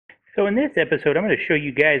So in this episode, I'm going to show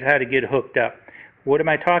you guys how to get hooked up. What am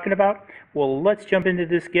I talking about? Well, let's jump into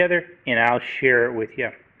this together and I'll share it with you.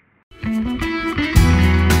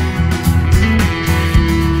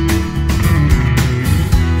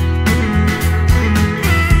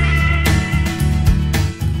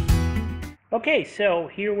 Okay, so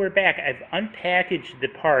here we're back. I've unpackaged the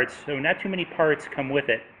parts, so not too many parts come with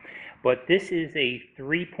it. But this is a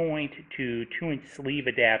 3-point to 2-inch sleeve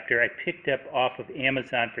adapter I picked up off of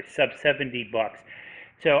Amazon for sub 70 bucks.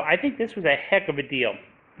 So I think this was a heck of a deal.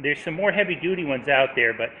 There's some more heavy duty ones out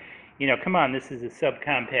there, but you know, come on, this is a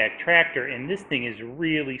subcompact tractor and this thing is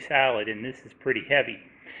really solid and this is pretty heavy.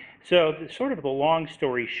 So sort of the long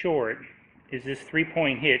story short is this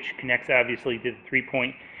 3-point hitch connects obviously to the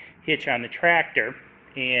 3-point hitch on the tractor,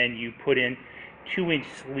 and you put in 2-inch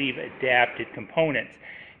sleeve adapted components.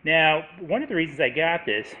 Now, one of the reasons I got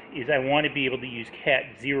this is I want to be able to use Cat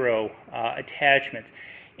 0 attachments,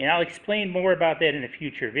 and I'll explain more about that in a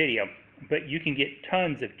future video, but you can get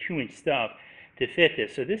tons of 2-inch stuff to fit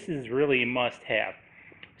this, so this is really a must-have.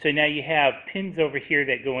 So now you have pins over here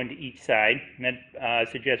that go into each side, and I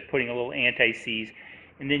suggest putting a little anti-seize,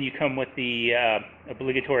 and then you come with the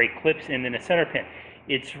obligatory clips and then a center pin.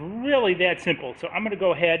 It's really that simple. So I'm going to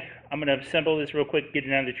go ahead, I'm going to assemble this real quick, get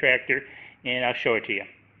it on the tractor, and I'll show it to you.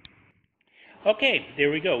 Okay,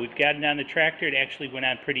 there we go. We've got it on the tractor. It actually went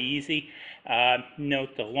on pretty easy. Note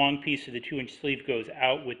the long piece of the 2-inch sleeve goes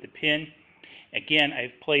out with the pin. Again,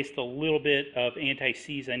 I've placed a little bit of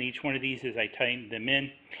anti-seize on each one of these as I tighten them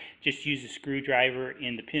in. Just use a screwdriver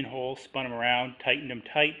in the pinhole, spun them around, tightened them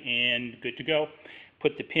tight, and good to go.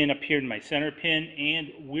 Put the pin up here in my center pin,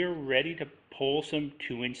 and we're ready to pull some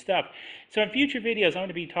 2-inch stuff. So in future videos, I'm going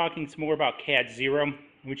to be talking some more about Cat 0,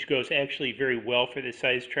 which goes actually very well for this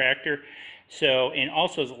size tractor. So, and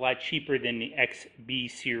also is a lot cheaper than the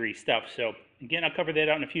XB series stuff. So again, I'll cover that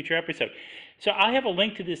out in a future episode. So I'll have a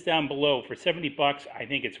link to this down below. For 70 bucks, I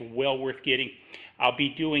think it's well worth getting. I'll be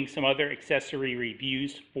doing some other accessory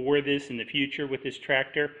reviews for this in the future with this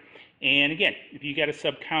tractor. And again, if you got a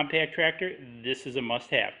subcompact tractor, this is a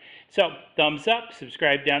must-have. So thumbs up,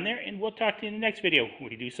 subscribe down there, and we'll talk to you in the next video when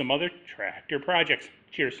we do some other tractor projects.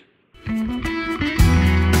 Cheers.